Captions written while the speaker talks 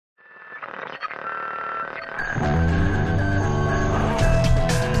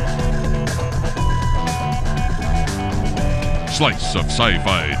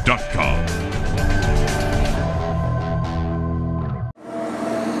sliceofscifi.com.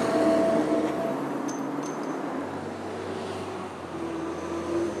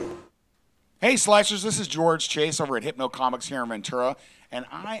 Hey Slicers, this is George Chase over at Hypno Comics here in Ventura, and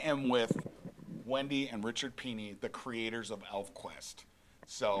I am with Wendy and Richard Pini, the creators of ElfQuest.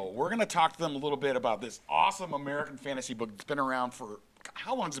 So we're going to talk to them a little bit about this awesome American fantasy book that's been around for,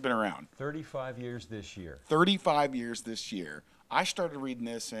 how long has it been around? 35 years this year. 35 years this year. I started reading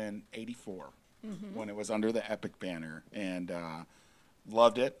this in '84 when it was under the Epic banner, and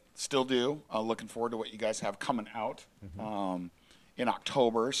loved it, still do. Looking forward to what you guys have coming out in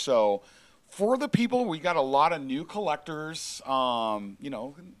October. So for the people, we got a lot of new collectors. You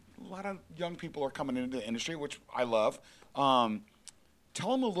know, a lot of young people are coming into the industry, which I love. Tell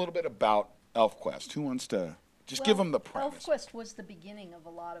them a little bit about ElfQuest. Who wants to just give them the premise? ElfQuest was the beginning of a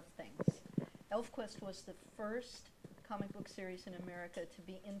lot of things. ElfQuest was the first comic book series in America to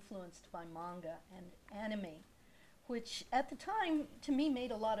be influenced by manga and anime, which at the time, to me, made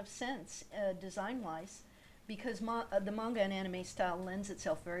a lot of sense design-wise, because the manga and anime style lends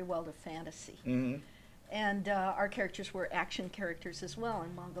itself very well to fantasy. And our characters were action characters as well,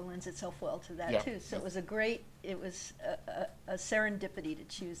 and manga lends itself well to that too. So it was a serendipity to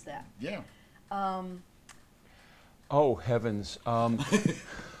choose that. Yeah. Oh heavens!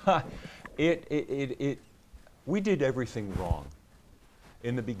 We did everything wrong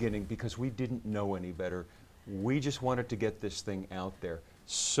in the beginning because we didn't know any better. We just wanted to get this thing out there.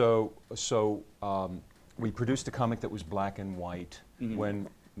 So we produced a comic that was black and white when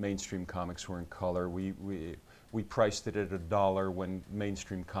mainstream comics were in color. We priced it at $1 when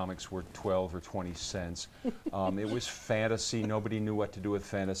mainstream comics were 12 or 20 cents. It was fantasy. Nobody knew what to do with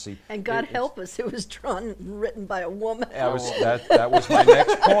fantasy. And God help us, it was drawn and written by a woman. That was my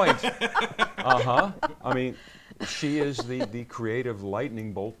next point. I mean, she is the creative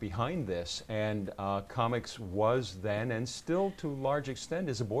lightning bolt behind this. And comics was then, and still to a large extent,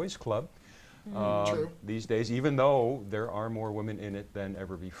 is a boys' club. These days, even though there are more women in it than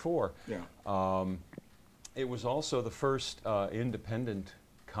ever before. Yeah. It was also the first independent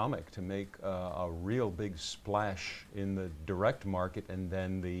comic to make a real big splash in the direct market and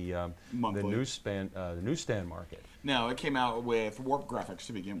then the newsstand market. Now, it came out with Warp Graphics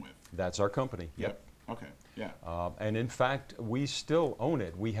to begin with. That's our company. Yep. Okay. Yeah. And in fact, we still own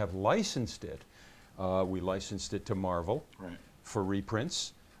it. We have licensed it. We licensed it to Marvel for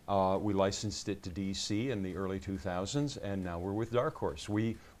reprints. We licensed it to DC in the early 2000s, and now we're with Dark Horse.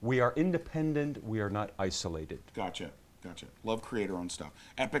 We are independent. We are not isolated. Gotcha. Love creator-owned stuff.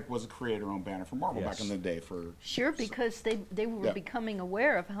 Epic was a creator-owned banner for Marvel back in the day. Because they were becoming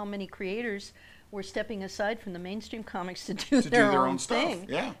aware of how many creators were stepping aside from the mainstream comics to do their own thing.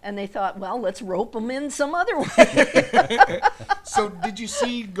 Yeah. And they thought, well, let's rope them in some other way. So did you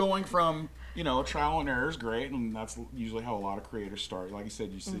see going from, you know, trial and error is great, and that's usually how a lot of creators start. Like you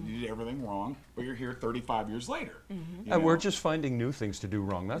said, you did everything wrong, but you're here 35 years later. And we're just finding new things to do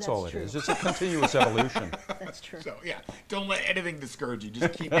wrong. That's all it is. It's a continuous evolution. That's true. So, yeah, don't let anything discourage you.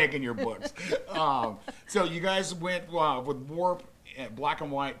 Just keep making your books. So you guys went with Warp, black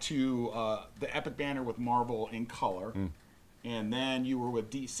and white, to the Epic banner with Marvel in color, and then you were with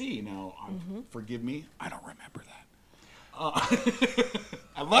DC. Now, forgive me, I don't remember that.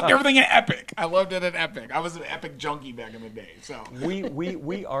 I loved everything in Epic. I loved it in Epic. I was an Epic junkie back in the day. So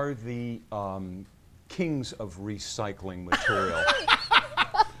we are the kings of recycling material.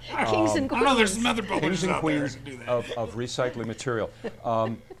 Kings and queens. I know there's some other publishers out there queens who do that. of recycling material.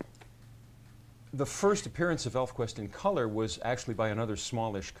 The first appearance of ElfQuest in color was actually by another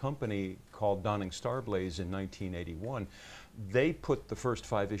smallish company called Donning Starblaze in 1981. They put the first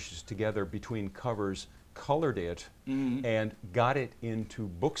 5 issues together between covers, colored it, and got it into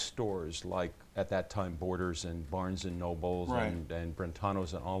bookstores like, at that time, Borders and Barnes and Nobles and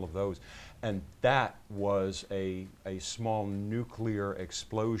Brentano's and all of those. And that was a small nuclear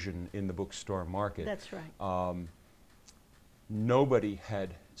explosion in the bookstore market. That's right. Nobody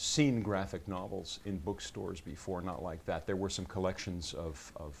had seen graphic novels in bookstores before, not like that. There were some collections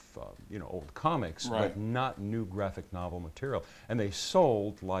of you know, old comics, but not new graphic novel material. And they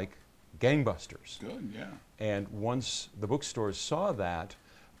sold like gangbusters. Good, yeah. And once the bookstores saw that,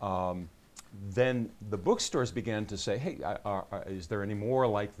 then the bookstores began to say, hey, is there any more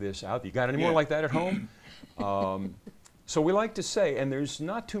like this out there? You got any more like that at home? So we like to say, and there's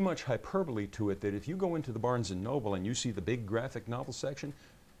not too much hyperbole to it, that if you go into the Barnes & Noble and you see the big graphic novel section,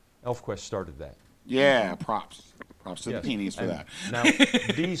 ElfQuest started that. Yeah, props. Props to the Pinis for that. Now,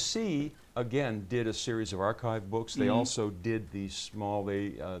 DC, again, did a series of archive books. They also did these small,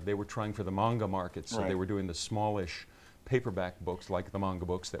 they were trying for the manga market, so they were doing the smallish paperback books like the manga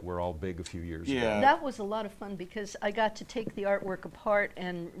books that were all big a few years ago. That was a lot of fun because I got to take the artwork apart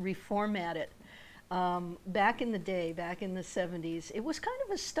and reformat it. Back in the day, back in the 70s, it was kind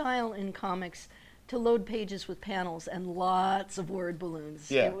of a style in comics to load pages with panels and lots of word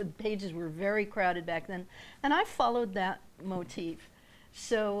balloons. Pages were very crowded back then, and I followed that motif.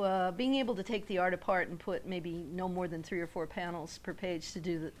 So being able to take the art apart and put maybe no more than 3 or 4 panels per page to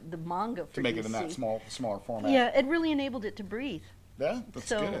do the manga for to make DC. it in that smaller format. Yeah, it really enabled it to breathe. Yeah, that's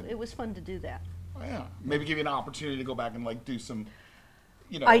good. So it was fun to do that. Oh, yeah, maybe give you an opportunity to go back and like do some,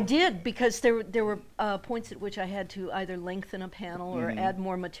 you know. I did, because there were points at which I had to either lengthen a panel or add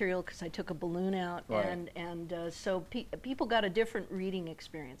more material because I took a balloon out, and so people got a different reading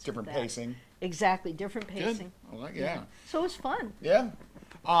experience. Different pacing. Exactly, different pacing. Good. I like it. Yeah. So it was fun. Yeah.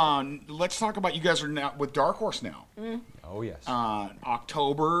 Let's talk about, you guys are now with Dark Horse now. Oh, yes.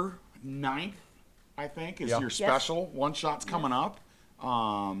 October 9th, I think, is your special. One-shot's coming up.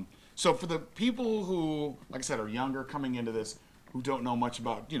 So for the people who, like I said, are younger coming into this, who don't know much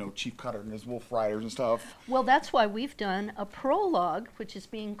about, you know, Chief Cutter and his Wolf Riders and stuff. Well, that's why we've done a prologue, which is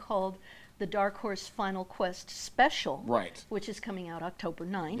being called the Dark Horse Final Quest Special, which is coming out October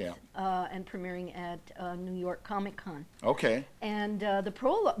 9th and premiering at New York Comic Con. Okay. And the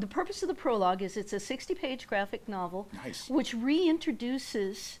purpose of the prologue is it's a 60-page graphic novel, which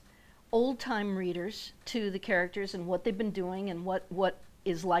reintroduces old-time readers to the characters and what they've been doing and what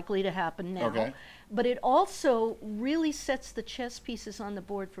is likely to happen now. Okay. But it also really sets the chess pieces on the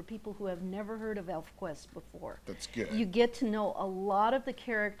board for people who have never heard of ElfQuest before. That's good. You get to know a lot of the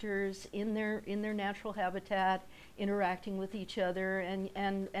characters in their natural habitat, interacting with each other,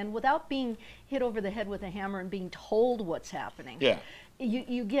 and without being hit over the head with a hammer and being told what's happening. Yeah.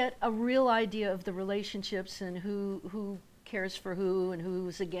 You get a real idea of the relationships and who cares for who and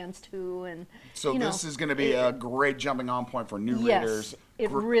who's against who, and so this is going to be a great jumping on point for new readers. It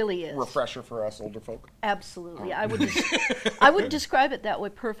really is. Refresher for us older folk. Absolutely. I would describe it that way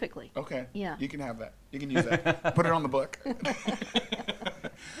perfectly. Okay. Yeah. You can have that. You can use that. Put it on the book.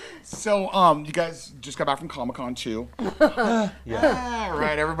 So, you guys just got back from Comic-Con too.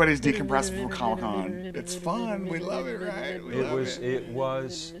 Right. Everybody's decompressed before Comic-Con. It's fun. We love it, right? It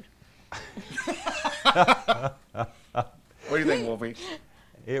was. What do you think, Wolfie?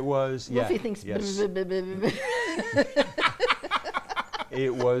 It was. Wolfie thinks. Yes.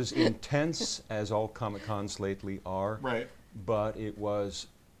 It was intense, as all Comic-Cons lately are. Right. But it was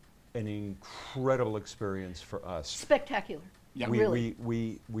an incredible experience for us. Spectacular. Yeah.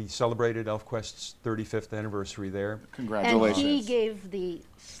 We celebrated ElfQuest's 35th anniversary there. Congratulations. And he gave the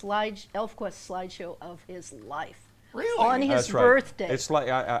ElfQuest slideshow of his life. Really? On his That's right. birthday. It's like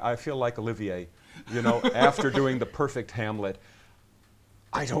I feel like Olivier, you know, after doing the perfect Hamlet.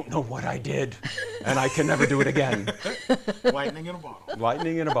 I don't know what I did, and I can never do it again. Lightning in a bottle.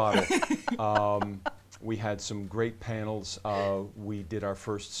 Lightning in a bottle. We had some great panels. We did our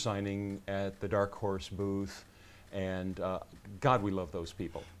first signing at the Dark Horse booth, and God, we love those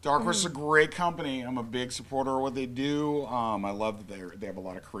people. Dark Horse is a great company. I'm a big supporter of what they do. I love that they have a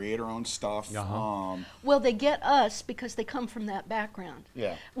lot of creator-owned stuff. Well, they get us because they come from that background.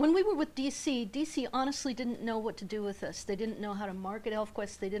 Yeah. When we were with DC honestly didn't know what to do with us. They didn't know how to market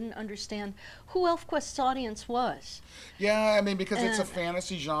ElfQuest. They didn't understand who ElfQuest's audience was. Yeah, I mean, because it's a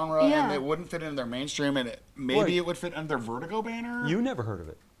fantasy genre, and it wouldn't fit in their mainstream, and maybe it would fit under their Vertigo banner. You never heard of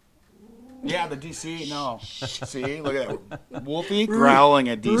it. Yeah, the DC, no. See, look at that. Wolfie growling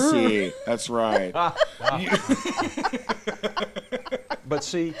at DC. That's right. But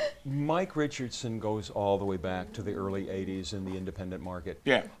see, Mike Richardson goes all the way back to the early 80s in the independent market.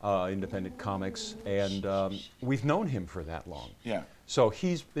 Yeah. Independent comics, and we've known him for that long. Yeah. So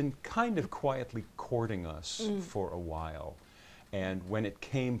he's been kind of quietly courting us for a while. And when it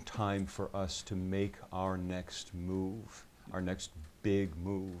came time for us to make our next move, our next big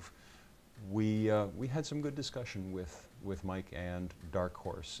move, we had some good discussion with Mike and Dark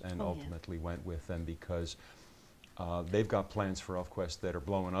Horse, and ultimately went with them because they've got plans for ElfQuest that are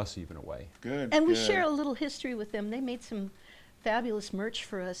blowing us even away. Good. And we share a little history with them. They made some fabulous merch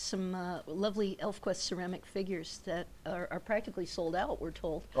for us, some lovely ElfQuest ceramic figures that are practically sold out, we're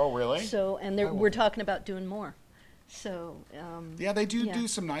told. Oh, really? So, and we're talking about doing more. So yeah, they do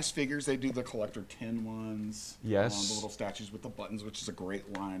some nice figures. They do the collector tin ones. Yes. The little statues with the buttons, which is a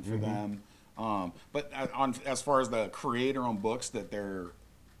great line for them. But as far as the creator-owned books that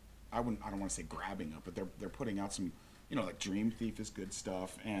I don't want to say grabbing up, but they're putting out some you know, like Dream Thief is good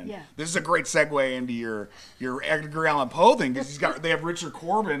stuff, and Yeah. this is a great segue into your Edgar Allan Poe thing, because they have Richard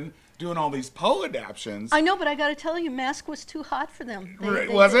Corbin doing all these Poe adaptions. I know, but I got to tell you, Mask was too hot for them.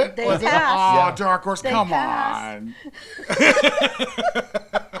 Was it? They Was it? passed. Oh, Dark Horse, They come passed. on.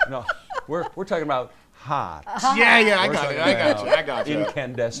 No, we're talking about hot. Yeah, I We're got talking it. I got you.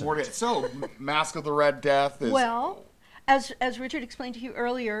 Incandescent. So, Mask of the Red Death is... Well, as Richard explained to you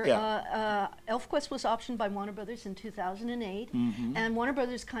earlier, Yeah. ElfQuest was optioned by Warner Brothers in 2008, and Warner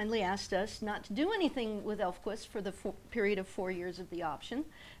Brothers kindly asked us not to do anything with ElfQuest for the period of 4 years of the option,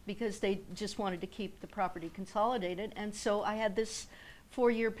 because they just wanted to keep the property consolidated. And so I had this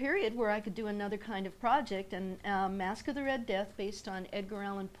 4-year period where I could do another kind of project, and Mask of the Red Death, based on Edgar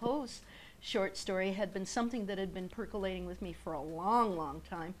Allan Poe's short story, had been something that had been percolating with me for a long, long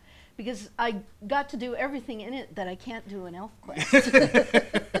time, because I got to do everything in it that I can't do in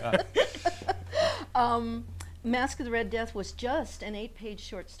ElfQuest. Mask of the Red Death was just an 8-page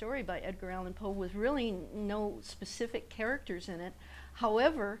short story by Edgar Allan Poe with really no specific characters in it.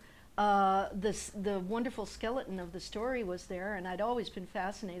 However, the wonderful skeleton of the story was there, and I'd always been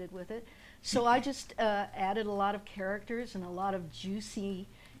fascinated with it. So I just added a lot of characters and a lot of juicy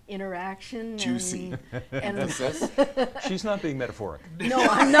interaction. Juicy. And She's not being metaphoric. no,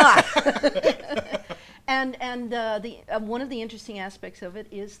 I'm not. And one of the interesting aspects of it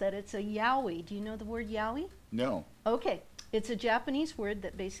is that it's a yaoi. Do you know the word yaoi? No. Okay. It's a Japanese word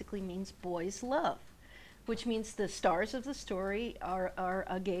that basically means boys' love, which means the stars of the story are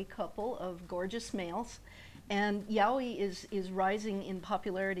a gay couple of gorgeous males. And yaoi is rising in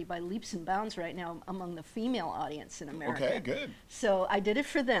popularity by leaps and bounds right now among the female audience in America. Okay, good. So I did it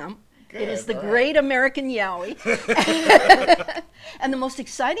for them. Good, It is the all right. great American yaoi. And the most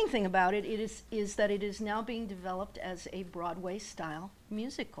exciting thing about it is that it is now being developed as a Broadway-style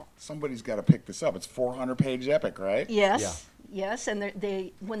musical. Somebody's got to pick this up. It's 400-page epic, right? Yes, yes, and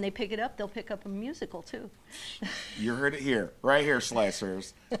when they pick it up, they'll pick up a musical too. You heard it here, right here,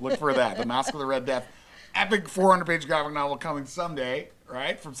 Slicers. Look for that. The Mask of the Red Death, epic 400-page graphic novel coming someday,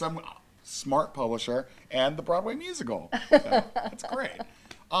 right, from some smart publisher, and the Broadway musical. So, that's great.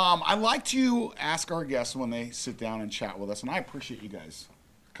 I like to ask our guests when they sit down and chat with us, and I appreciate you guys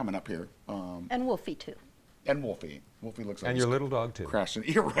coming up here. And Wolfie too. And Wolfie. Wolfie looks like And he's your little dog, too. crashing.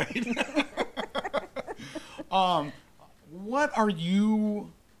 You're right. What are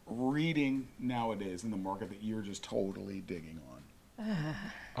you reading nowadays in the market that you're just totally digging on?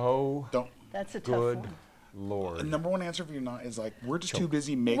 Oh, That's a tough good one. Lord. The number one answer for you not is like, we're just too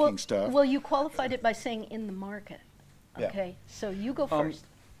busy making stuff. Well, you qualified it by saying in the market. Yeah. Okay, so you go first.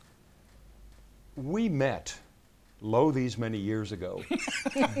 We met, these many years ago,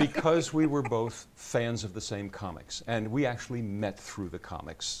 because we were both fans of the same comics, and we actually met through the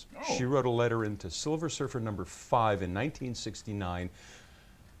comics. Oh. She wrote a letter into Silver Surfer number 5 in 1969.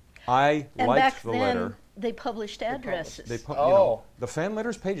 I And liked back the then, letter. they published addresses. You know, the fan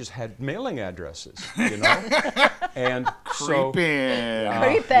letters pages had mailing addresses, you know, and so Creeping.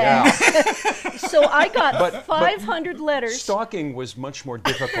 Creeping. yeah. So I got But 500 letters. Stalking was much more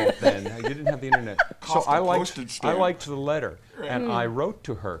difficult then. You didn't have the internet. Cost So a postage I stamp. liked the letter. And I wrote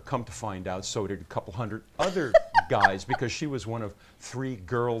to her, come to find out, so did a couple hundred other guys, because she was one of 3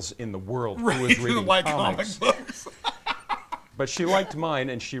 girls in the world who was reading like comics. comic books. But she liked mine,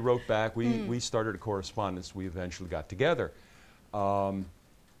 and she wrote back. We started a correspondence. We eventually got together.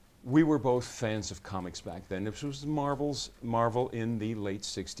 We were both fans of comics back then. This was Marvel in the late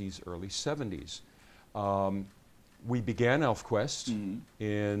 60s, early 70s. We began ElfQuest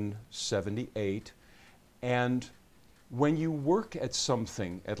in 78, and when you work at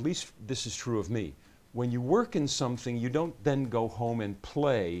something, at least this is true of me, when you work in something, you don't then go home and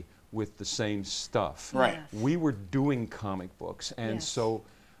play with the same stuff. Right. Yes. We were doing comic books, and Yes. so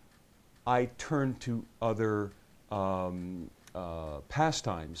I turned to other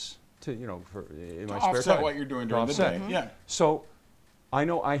pastimes to, you know, in my spare Offset time. what you're doing To during the offset. day. Yeah. So I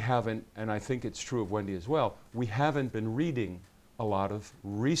know I haven't, and I think it's true of Wendy as well, we haven't been reading a lot of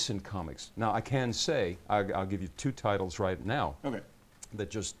recent comics. Now, I can say, I'll give you 2 titles right now Okay. that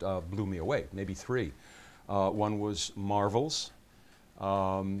just blew me away, maybe 3. One was Marvel's.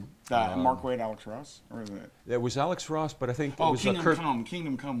 Mark Waid, Alex Ross? Or is it? It was Alex Ross, but I think it Oh, was Kingdom Come.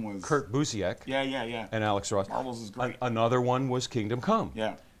 Kingdom Come was... Kurt Busiek Yeah. and Alex Ross. Marvel's is great. Another one was Kingdom Come.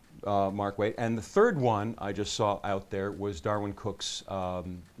 Yeah. Mark Waid. And the third one I just saw out there was Darwin Cook's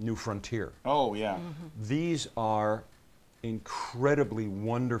New Frontier. Oh, yeah. These are incredibly,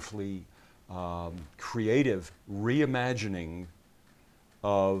 wonderfully creative reimagining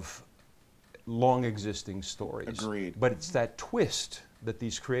of long existing stories. Agreed. But it's that twist that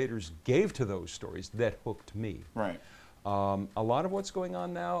these creators gave to those stories that hooked me. Right. A lot of what's going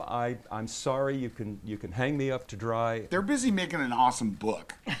on now, I'm sorry, you can hang me up to dry. They're busy making an awesome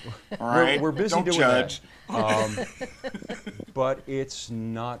book. All right, We're busy Don't doing judge. that. But it's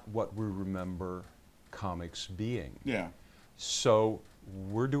not what we remember comics being. Yeah. So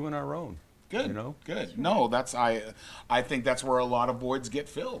we're doing our own. Good. You know? Good. No, I think that's where a lot of voids get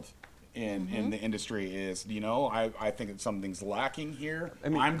filled in the industry is, I think that something's lacking here. I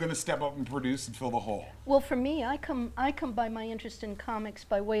mean, I'm going to step up and produce and fill the hole. Well, for me, I come by my interest in comics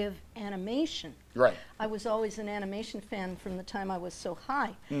by way of animation. Right. I was always an animation fan from the time I was so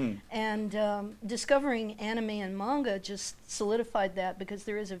high. And discovering anime and manga just solidified that, because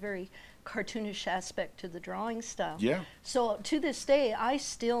there is a very cartoonish aspect to the drawing style. Yeah. So to this day, I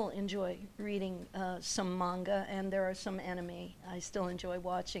still enjoy reading some manga, and there are some anime I still enjoy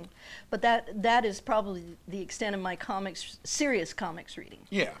watching. But that is probably the extent of my serious comics reading.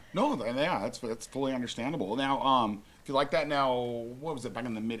 Yeah. No, yeah, that's fully understandable. Now, if you like that now, what was it, back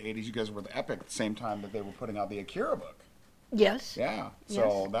in the mid-'80s, you guys were with Epic at the same time that they were putting out the Akira book. Yes. Yeah.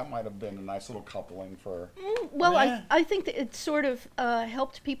 So that might have been a nice little coupling for... Well, I think that it sort of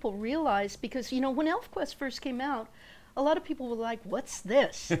helped people realize, because, when ElfQuest first came out, a lot of people were like, what's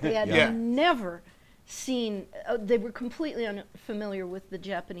this? They had never seen, they were completely unfamiliar with the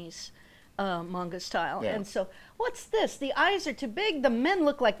Japanese manga style. Yeah. And so, what's this? The eyes are too big, the men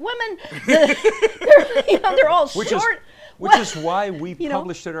look like women, they're all short. Which is why we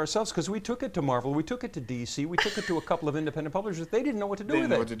published it ourselves, because we took it to Marvel, we took it to DC, we took it to a couple of independent publishers. They didn't know what to do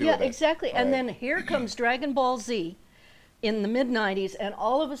with it. Yeah, exactly. And then here comes Dragon Ball Z in the mid-'90s, and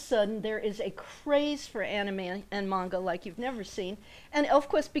all of a sudden there is a craze for anime and manga like you've never seen, and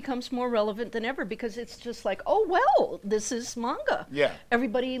ElfQuest becomes more relevant than ever, because it's just like, oh, well, this is manga. Yeah.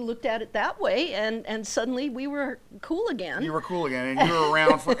 Everybody looked at it that way, and suddenly we were cool again. You were cool again, and you were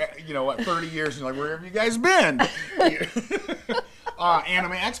around for, 30 years, and you're like, where have you guys been?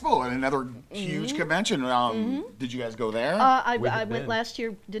 Anime Expo, another huge convention. Did you guys go there? I went last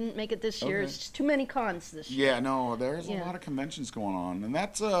year, didn't make it this year. It's just too many cons this year. Yeah, no, there's a lot of conventions going on, and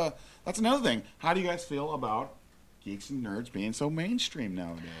that's another thing. How do you guys feel about geeks and nerds being so mainstream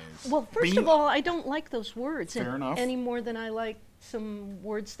nowadays? Well, first of all, I don't like those words enough. any more than I like some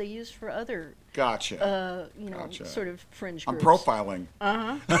words they use for other Gotcha. sort of fringe I'm groups. profiling.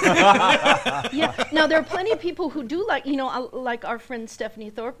 Yeah. Now, there are plenty of people who do like our friend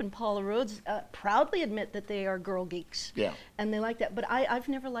Stephanie Thorpe and Paula Rhodes proudly admit that they are girl geeks. Yeah. And they like that. But I've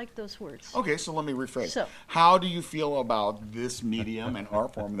never liked those words. Okay, so let me rephrase. So, how do you feel about this medium and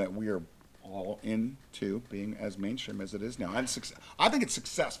art form that we are all into being as mainstream as it is now? And I think it's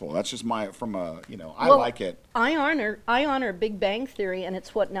successful. That's just I like it. I honor Big Bang Theory, and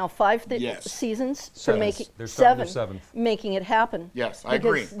it's what now 5 seasons for making They're starting their 7th. Making it happen. Yes, I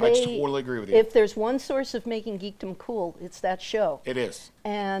agree. I totally agree with you. If there's one source of making geekdom cool, it's that show. It is.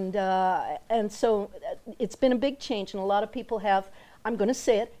 And so it's been a big change, and a lot of people I'm going to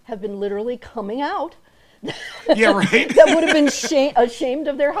say it, have been literally coming out. Yeah, right. That would have been ashamed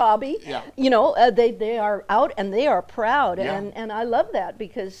of their hobby. Yeah. They are out and they are proud, Yeah. and I love that,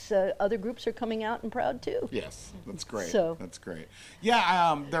 because other groups are coming out and proud too. Yes, that's great. So. That's great.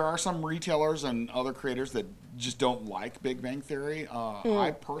 Yeah, there are some retailers and other creators that just don't like Big Bang Theory.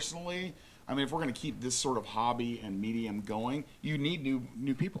 I personally, if we're going to keep this sort of hobby and medium going, you need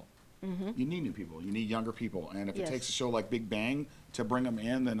new people. You need new people. You need younger people, and if it takes a show like Big Bang to bring them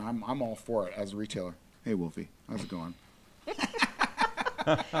in, then I'm all for it as a retailer. Hey, Wolfie, how's it going?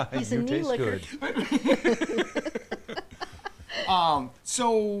 He's a knee licker.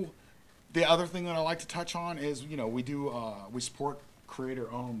 So the other thing that I like to touch on is, we support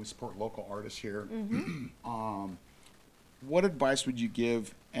creator-owned, we support local artists here. What advice would you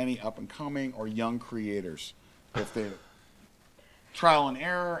give any up-and-coming or young creators if they trial and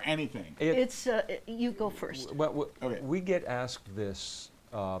error, anything? It's you go first. Well, Okay. we get asked this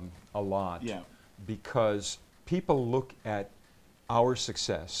a lot. Yeah. Because people look at our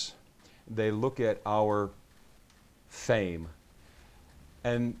success, they look at our fame,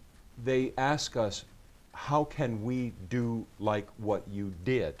 and they ask us, how can we do like what you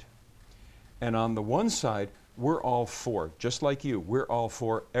did? And on the one side, we're all for, just like you, we're all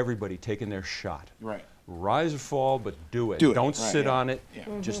for everybody taking their shot. Right. Rise or fall, but do it. Do it. Don't Right, sit yeah. on it. Yeah.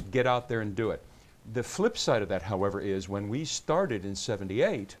 Just get out there and do it. The flip side of that, however, is when we started in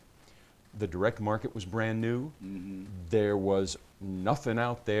 '78, the direct market was brand new. There was nothing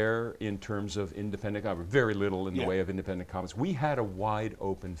out there in terms of independent comics, very little in the way of independent comics. We had a wide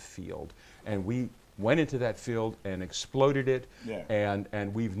open field, and we went into that field and exploded it,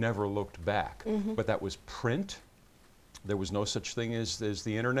 and we've never looked back. But that was print, There was no such thing as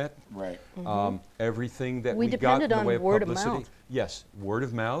the internet. Right. Everything that We we got in depended the on way of word of publicity. mouth. Yes, word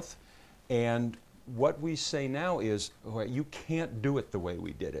of mouth. And what we say now is, well, you can't do it the way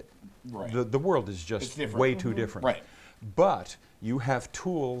we did it. Right. The world is It's just different. way too different. Right. But you have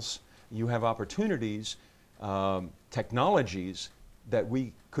tools, you have opportunities, technologies that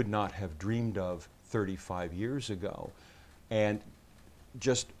we could not have dreamed of 35 years ago. And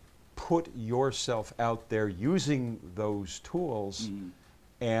just put yourself out there using those tools,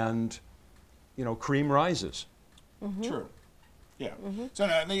 and, you know, cream rises. True. Yeah. So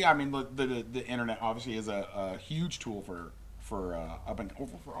I mean, the internet obviously is a huge tool for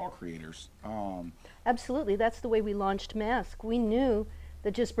all creators. Absolutely, that's the way we launched Mask. We knew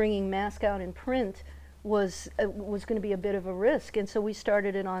that just bringing Mask out in print was going to be a bit of a risk, and so we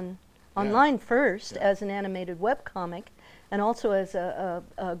started it online first as an animated webcomic, and also as a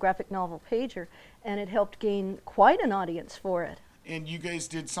graphic novel pager, and it helped gain quite an audience for it. And you guys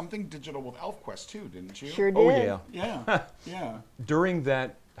did something digital with ElfQuest too, didn't you? Sure did. Oh, yeah. Yeah. Yeah. During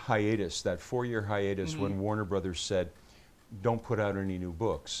that hiatus, that 4-year hiatus, when Warner Brothers said, don't put out any new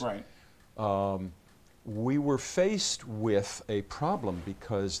books, Right. we were faced with a problem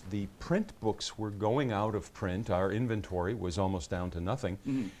because the print books were going out of print. Our inventory was almost down to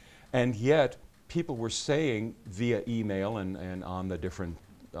nothing. And yet, people were saying via email and on the different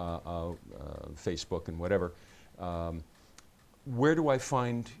Facebook and whatever, where do I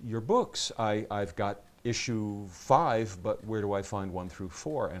find your books? I've got issue 5, but where do I find 1 through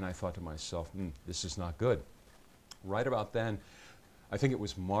 4? And I thought to myself, this is not good. Right about then, I think it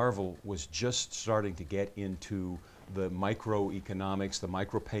was Marvel was just starting to get into the microeconomics, the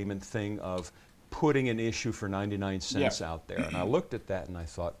micropayment thing of putting an issue for 99 cents out there. And I looked at that and I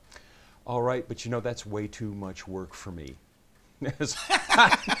thought, all right, but you know, that's way too much work for me.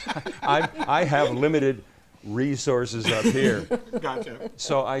 I have limited resources up here. Gotcha.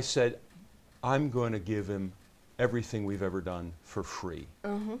 So I said, I'm going to give him everything we've ever done for free.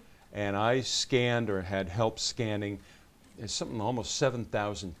 And I scanned or had help scanning something almost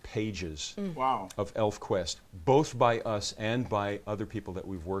 7,000 pages Wow. of ElfQuest, both by us and by other people that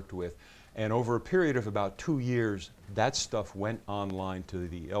we've worked with. And over a period of about 2 years, that stuff went online to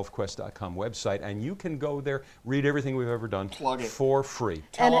the elfquest.com website, and you can go there, read everything we've ever done Plug it. for free.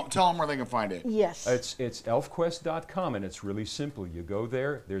 Tell them where they can find it. Yes. It's elfquest.com, and it's really simple. You go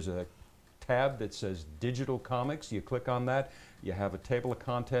there, there's a tab that says Digital Comics. You click on that, you have a table of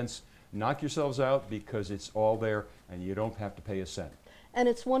contents. Knock yourselves out because it's all there, and you don't have to pay a cent. And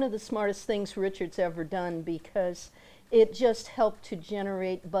it's one of the smartest things Richard's ever done, because it just helped to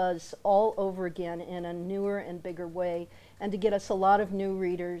generate buzz all over again in a newer and bigger way, and to get us a lot of new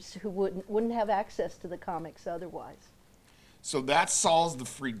readers who wouldn't have access to the comics otherwise. So that solves the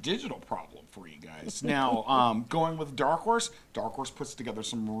free digital problem for you guys. Now, going with Dark Horse puts together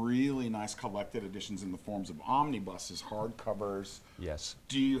some really nice collected editions in the forms of omnibuses, hardcovers. Yes.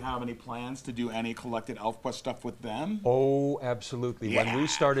 Do you have any plans to do any collected ElfQuest stuff with them? Oh, absolutely. When we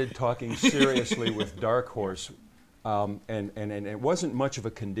started talking seriously with Dark Horse, and it wasn't much of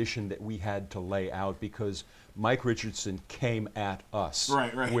a condition that we had to lay out because Mike Richardson came at us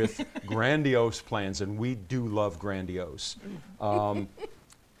with grandiose plans, and we do love grandiose.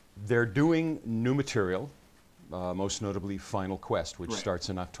 They're doing new material, most notably Final Quest, which starts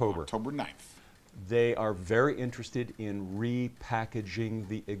in October. October 9th. They are very interested in repackaging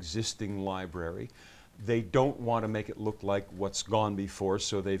the existing library. They don't want to make it look like what's gone before,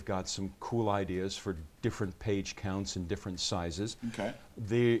 so they've got some cool ideas for different page counts and different sizes. Okay.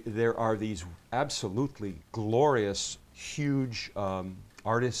 There are these absolutely glorious, huge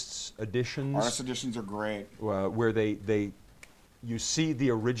artists' editions. Artist editions are great. Where you see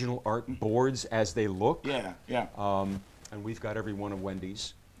the original art boards as they look. Yeah, yeah. And we've got every one of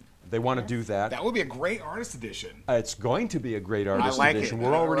Wendy's. They want to do that. That would be a great artist edition. It's going to be a great artist edition. It.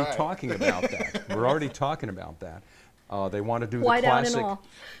 We're already talking about that. We're already talking about that. They want to do the classic. White out and all.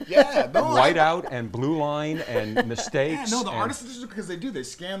 Yeah, no, white out and blue line and mistakes. Yeah, no, the artist editions, because they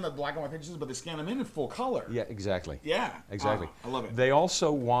scan the black and white pages, but they scan them in full color. Yeah, exactly. Yeah. Exactly. I love it. They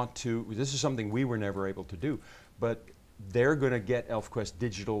also want to, this is something we were never able to do, but they're going to get ElfQuest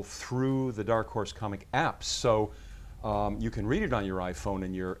digital through the Dark Horse comic apps. So you can read it on your iPhone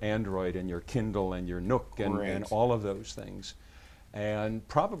and your Android and your Kindle and your Nook and all of those things. And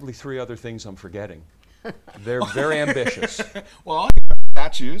probably 3 other things I'm forgetting. They're very ambitious. Well,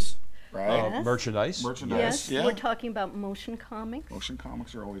 statues. Right. Yes. Merchandise. Merchandise. Yes, Yeah. we're talking about motion comics. Motion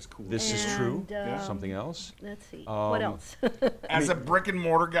comics are always cool. This is true. And, Something else. Let's see. What else? As a brick and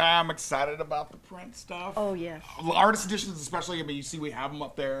mortar guy, I'm excited about the print stuff. Oh, yes. Artist editions, especially. I mean, you see, we have them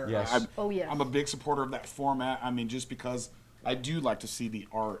up there. Yes. Oh, yes. I'm a big supporter of that format. I mean, just because I do like to see the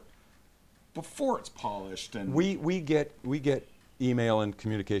art before it's polished. And We get email and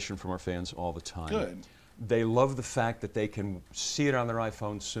communication from our fans all the time. Good. They love the fact that they can see it on their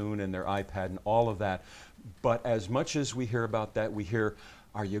iPhone soon and their iPad and all of that. But as much as we hear about that, we hear,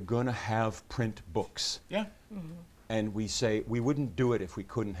 are you going to have print books? yeah. And we say we wouldn't do it if we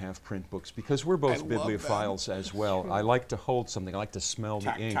couldn't have print books, because we're both I love bibliophiles as well. I like to hold something. I like to smell the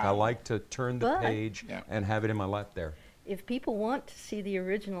ink. I Tactile. like to turn the But- page Yeah. and have it in my lap there. If people want to see the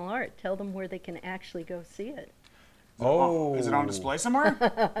original art, tell them where they can actually go see it. Oh, Is it on display somewhere?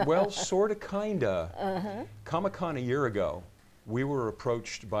 Well, sort of, kinda. Comic-Con a year ago, we were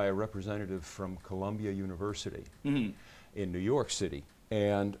approached by a representative from Columbia University in New York City,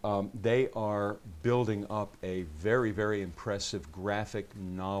 and they are building up a very, very impressive graphic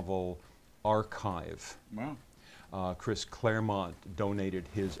novel archive. Wow. Chris Claremont donated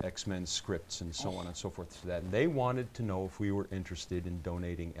his X-Men scripts and so on and so forth to that. And they wanted to know if we were interested in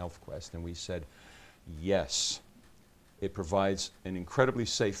donating ElfQuest, and we said yes. It provides an incredibly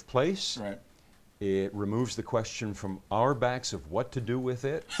safe place. Right. It removes the question from our backs of what to do with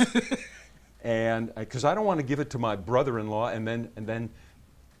it. And because I don't want to give it to my brother-in-law and then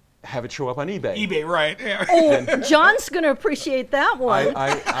have it show up on eBay. eBay, right. Yeah. Oh, John's going to appreciate that one.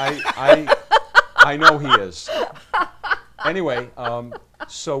 I know he is. Anyway,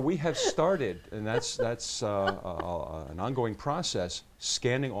 so we have started, and that's an ongoing process,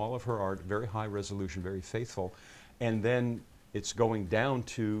 scanning all of her art, very high resolution, very faithful, and then it's going down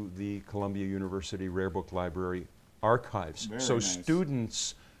to the Columbia University Rare Book Library archives. Very so nice.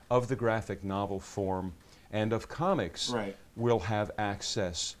 students of the graphic novel form and of comics Right. will have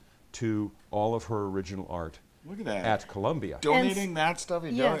access to all of her original art Look at that. at Columbia. Donating that stuff,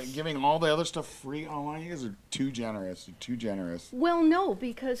 and Yes. giving all the other stuff free online. You guys are too generous. You're too generous. Well, no,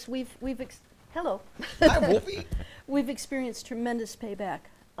 because hello. Hi, Wolfie. We've experienced tremendous payback.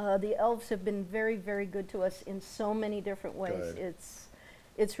 The elves have been very, very good to us in so many different ways. Good.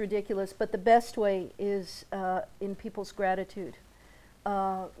 It's ridiculous. But the best way is in people's gratitude.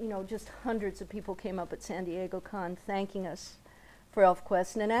 Just hundreds of people came up at San Diego Con thanking us for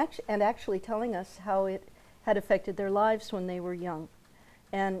ElfQuest and actually telling us how it had affected their lives when they were young,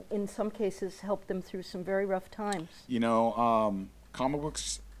 and in some cases helped them through some very rough times. Comic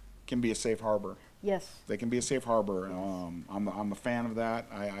books can be a safe harbor. Yes. They can be a safe harbor. I'm a fan of that.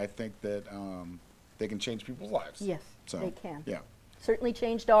 I think that they can change people's lives. Yes, So, they can. Yeah. Certainly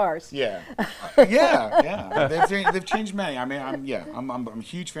changed ours. Yeah. Yeah. They've changed many. I mean, I'm a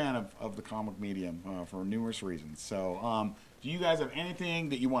huge fan of the comic medium for numerous reasons. So, do you guys have anything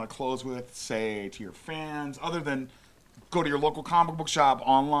that you want to close with, say, to your fans, other than go to your local comic book shop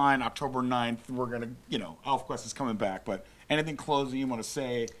online, October 9th, we're going to, ElfQuest is coming back, but anything closing you want to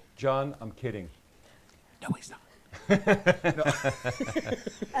say? John, I'm kidding. No, he's not.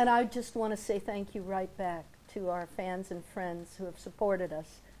 And I just want to say thank you right back to our fans and friends who have supported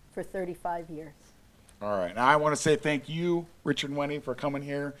us for 35 years. All right. Now, I want to say thank you, Richard and Wendy, for coming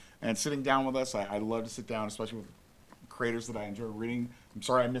here and sitting down with us. I love to sit down, especially with creators that I enjoy reading. I'm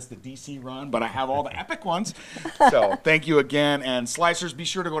sorry I missed the DC run, but I have all the epic ones. So thank you again. And Slicers, be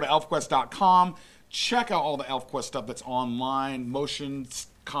sure to go to elfquest.com. Check out all the ElfQuest stuff that's online. Motion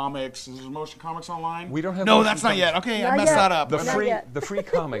comics. Is there motion comics online? We don't have No, motion that's not yet. comics. Okay, Not I messed yet. that up. The Not free, yet. the free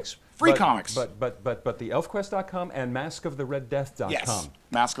comics. Free but- comics. But the elfquest.com and maskofthereddeath.com. Yes.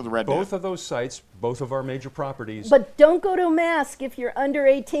 Mask of the Red Both Death. of those sites, both of our major properties. But don't go to a mask if you're under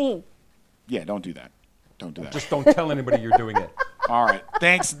 18. Yeah, don't do that. Don't do that. Just don't tell anybody you're doing it. All right.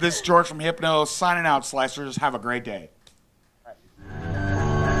 Thanks. This is George from Hypno signing out, Slicers. Have a great day.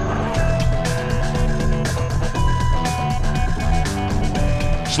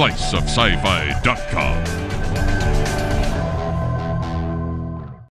 SliceofSciFi.com.